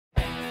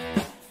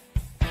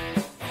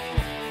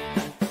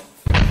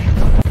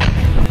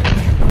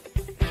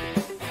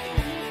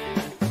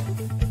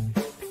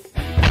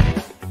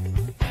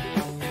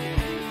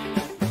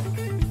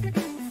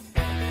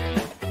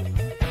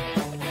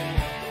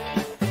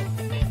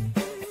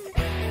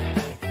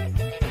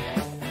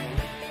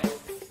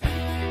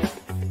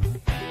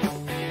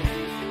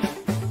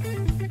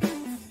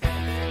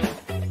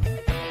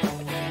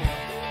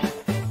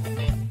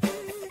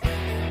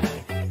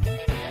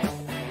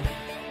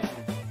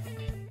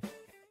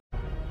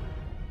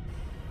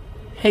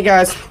Hey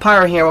guys,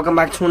 Pyro here, welcome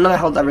back to another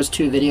Helldivers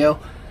 2 video.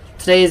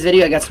 Today's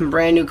video I got some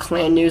brand new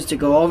clan news to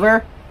go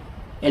over,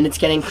 and it's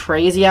getting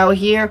crazy out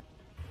here.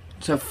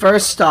 So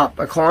first up,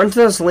 according to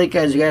this leak,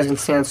 as you guys can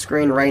see on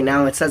screen right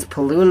now, it says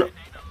platoon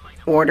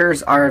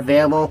orders are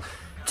available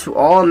to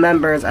all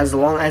members as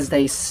long as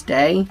they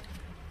stay.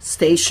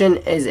 Station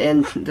is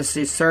in the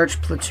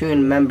search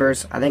platoon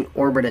members, I think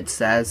orbit it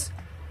says,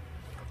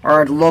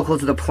 are local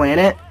to the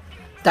planet.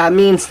 That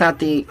means that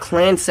the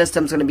clan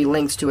system is going to be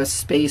linked to a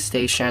space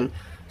station.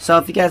 So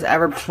if you guys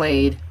ever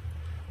played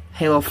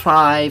Halo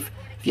 5,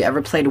 if you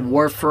ever played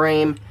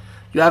Warframe,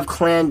 you have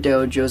clan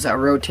dojos that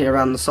rotate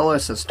around the solar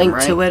system, right?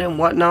 Link to it and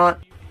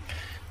whatnot.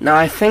 Now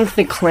I think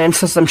the clan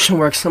system should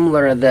work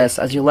similar to this.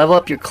 As you level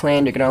up your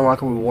clan, you're going to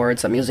unlock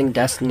rewards. I'm using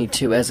Destiny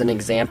 2 as an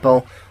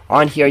example.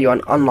 On here you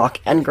unlock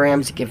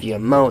engrams to give you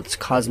emotes,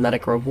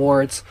 cosmetic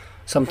rewards,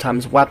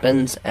 sometimes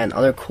weapons, and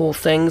other cool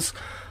things.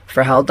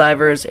 For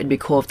Helldivers, it'd be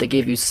cool if they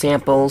gave you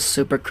samples,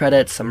 super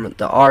credits, some of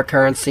the R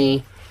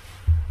currency.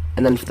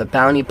 And then for the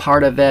bounty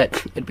part of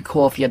it, it'd be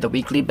cool if you had the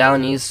weekly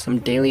bounties, some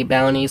daily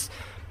bounties,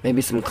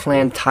 maybe some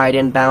clan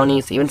tied-in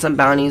bounties, even some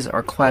bounties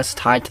or quests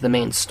tied to the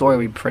main story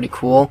would be pretty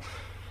cool.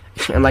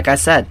 And like I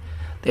said,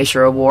 they should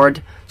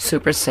reward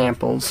super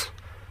samples,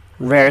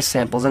 rare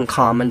samples, and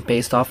common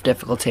based off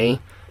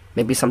difficulty.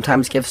 Maybe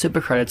sometimes give super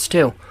credits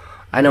too.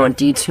 I know in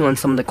D2 on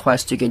some of the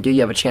quests you can do,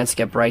 you have a chance to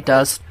get Bright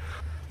Dust.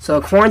 So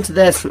according to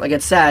this, like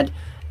it said,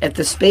 if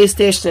the space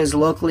station is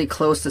locally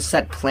close to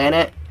set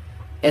planet,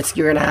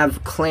 you're going to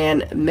have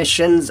clan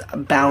missions,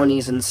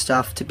 bounties, and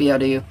stuff to be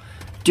able to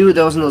do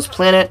those on those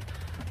planet.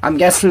 I'm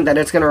guessing that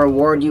it's going to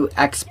reward you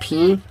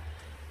XP.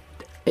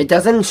 It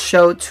doesn't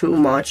show too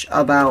much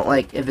about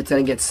like if it's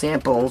going to get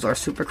samples or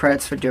super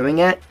credits for doing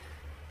it.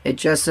 It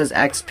just says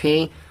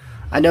XP.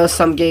 I know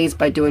some games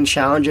by doing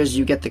challenges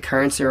you get the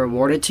currency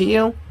rewarded to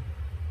you.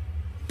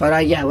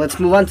 But yeah, let's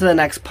move on to the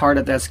next part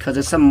of this because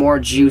there's some more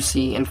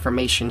juicy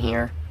information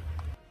here.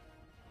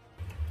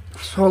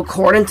 So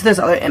according to this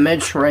other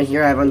image right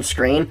here I have on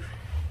screen,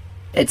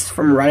 it's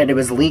from Reddit, it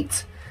was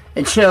leaked.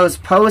 It shows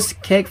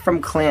post kick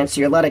from clans,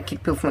 so you're allowed to kick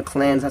people from the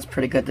clans, that's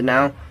pretty good to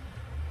know.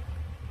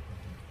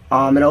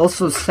 It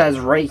also says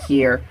right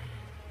here,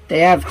 they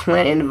have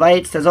clan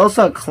invites, there's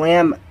also a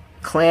clan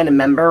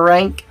member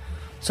rank,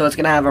 so it's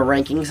going to have a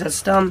ranking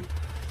system.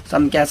 So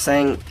I'm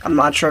guessing, I'm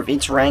not sure if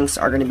each ranks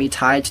are going to be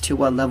tied to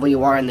what level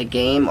you are in the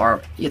game,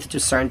 or you have to do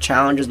certain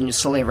challenges and you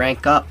slowly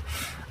rank up.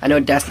 I know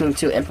Destiny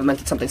 2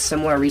 implemented something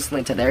similar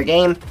recently to their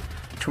game,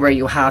 to where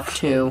you have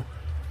to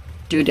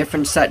do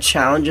different set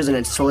challenges and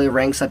it slowly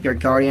ranks up your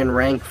Guardian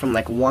rank from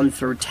like 1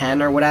 through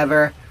 10 or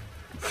whatever.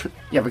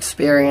 You have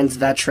experience,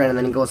 veteran, and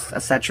then it goes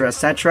etc,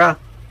 etc.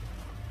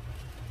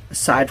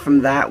 Aside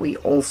from that, we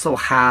also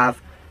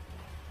have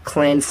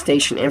clan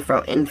station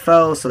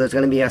info, so there's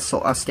going to be a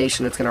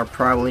station that's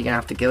probably going to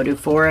have to go to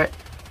for it.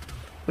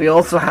 We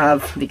also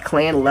have the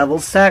clan level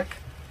sec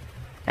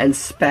and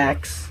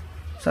specs.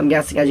 So I'm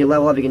guessing as you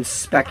level up, you can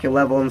spec your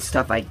level and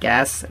stuff, I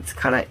guess. It's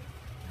kind of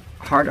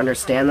hard to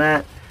understand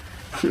that.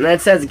 And then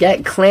it says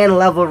get clan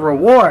level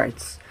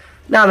rewards.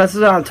 Now, this is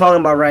what I'm talking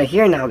about right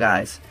here now,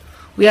 guys.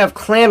 We have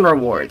clan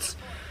rewards.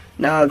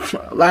 Now,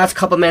 last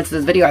couple minutes of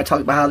this video, I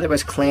talked about how there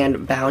was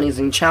clan bounties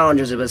and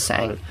challenges, it was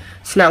saying.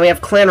 So now we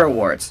have clan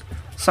rewards.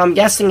 So I'm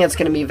guessing it's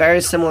going to be very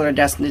similar to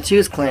Destiny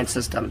 2's clan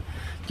system.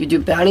 You do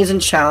bounties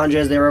and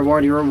challenges, they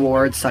reward you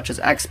rewards such as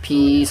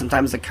XP,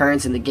 sometimes the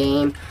currency in the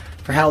game.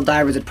 For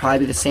Helldivers, it'd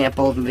probably be the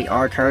samples and the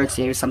R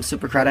currency, some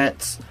super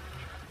credits.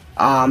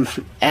 And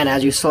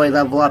as you slowly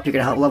level up, you're going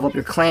to help level up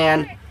your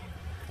clan.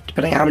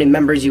 Depending on how many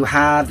members you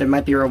have, there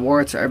might be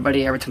rewards for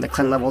everybody. Every time the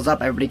clan levels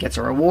up, everybody gets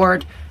a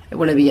reward. It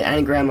wouldn't be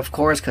an engram, of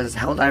course, because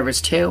it's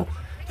Helldivers 2.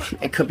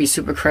 It could be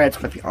super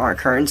credits, might be R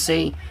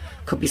currency.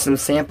 Could be some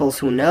samples,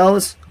 who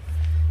knows.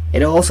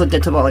 It also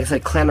did about, like I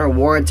said, clan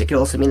rewards. It could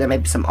also mean there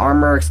might be some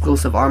armor,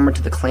 exclusive armor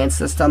to the clan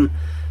system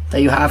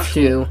that you have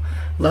to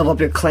level up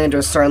your clan to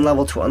a certain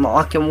level to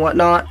unlock and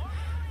whatnot.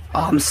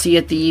 Sea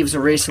of Thieves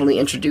recently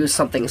introduced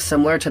something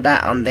similar to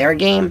that on their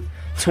game,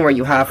 to where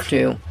you have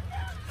to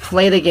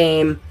play the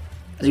game.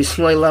 As you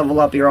slowly level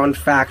up your own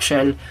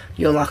faction,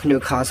 you unlock new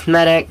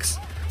cosmetics,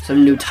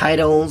 some new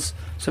titles,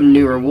 some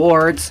new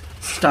rewards,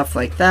 stuff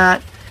like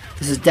that.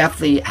 This is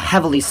definitely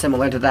heavily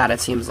similar to that, it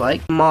seems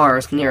like.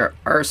 Mars, near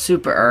Earth,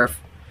 Super Earth,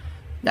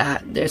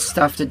 there's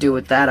stuff to do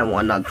with that and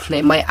whatnot.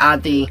 They might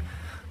add the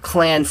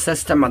clan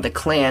system or the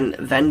clan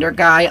vendor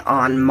guy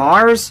on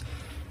Mars.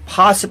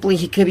 Possibly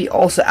he could be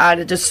also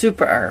added to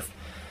Super Earth.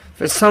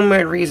 For some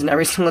weird reason,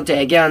 every single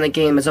day I get on the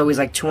game, is always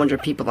like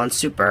 200 people on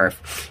Super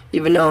Earth,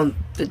 even though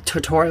the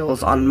tutorial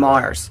is on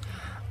Mars.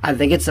 I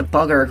think it's a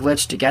bug or a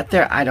glitch to get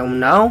there, I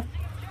don't know.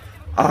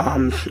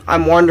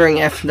 I'm wondering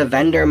if the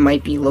vendor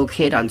might be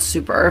located on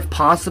Super Earth,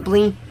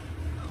 possibly.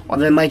 Or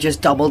they might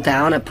just double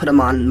down and put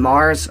him on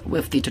Mars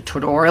with the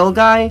tutorial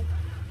guy.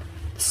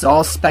 This is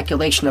all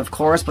speculation, of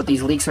course, but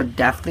these leaks are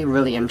definitely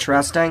really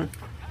interesting.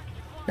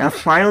 Now,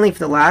 finally, for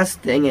the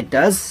last thing, it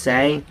does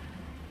say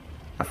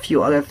a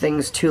few other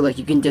things, too. Like,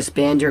 you can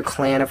disband your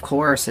clan, of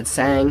course. It's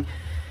saying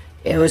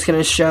It was going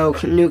to show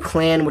new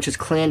clan, which is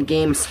clan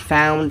games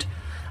found.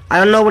 I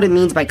don't know what it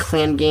means by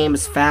clan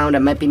games found. It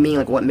might be meaning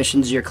like what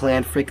missions your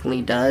clan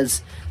frequently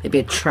does. Maybe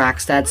it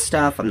tracks that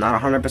stuff. I'm not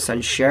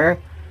 100% sure.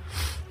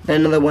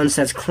 Then another one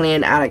says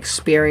clan add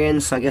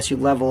experience. So I guess you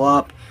level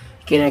up,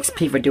 get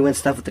XP for doing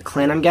stuff with the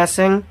clan, I'm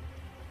guessing.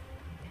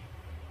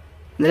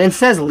 And then it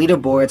says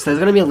leaderboard. So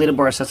there's going to be a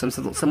leaderboard system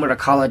similar to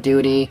Call of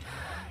Duty,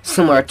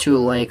 similar to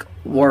like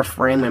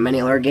Warframe and many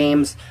other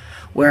games,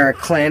 where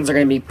clans are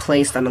going to be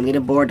placed on the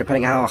leaderboard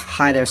depending on how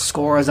high their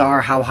scores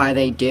are, how high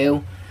they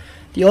do.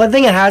 The only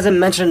thing it hasn't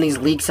mentioned in these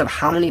leaks of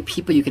how many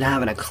people you can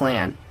have in a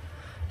clan.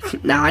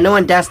 Now, I know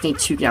in Destiny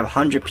 2 you can have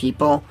 100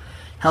 people.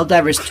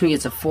 Helldivers 2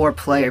 is a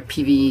 4-player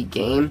PvE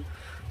game.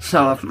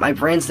 So if my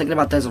brain's thinking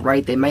about this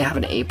right, they might have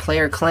an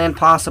 8-player clan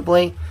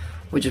possibly,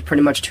 which is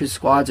pretty much 2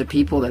 squads of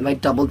people. They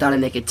might double down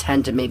and make it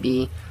 10 to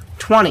maybe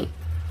 20.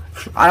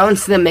 I don't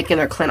see them making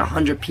their clan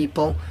 100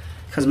 people,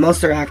 because most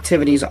of their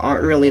activities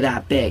aren't really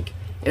that big.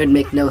 It would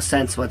make no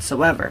sense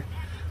whatsoever.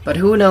 But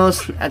who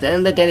knows? At the end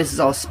of the day, this is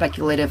all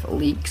speculative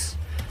leaks.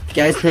 If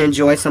you guys can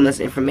enjoy some of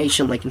this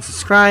information, like and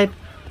subscribe.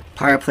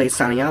 Pirate Plate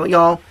signing out,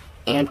 y'all,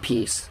 and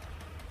peace.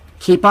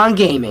 Keep on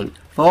gaming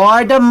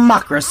for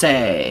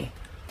democracy!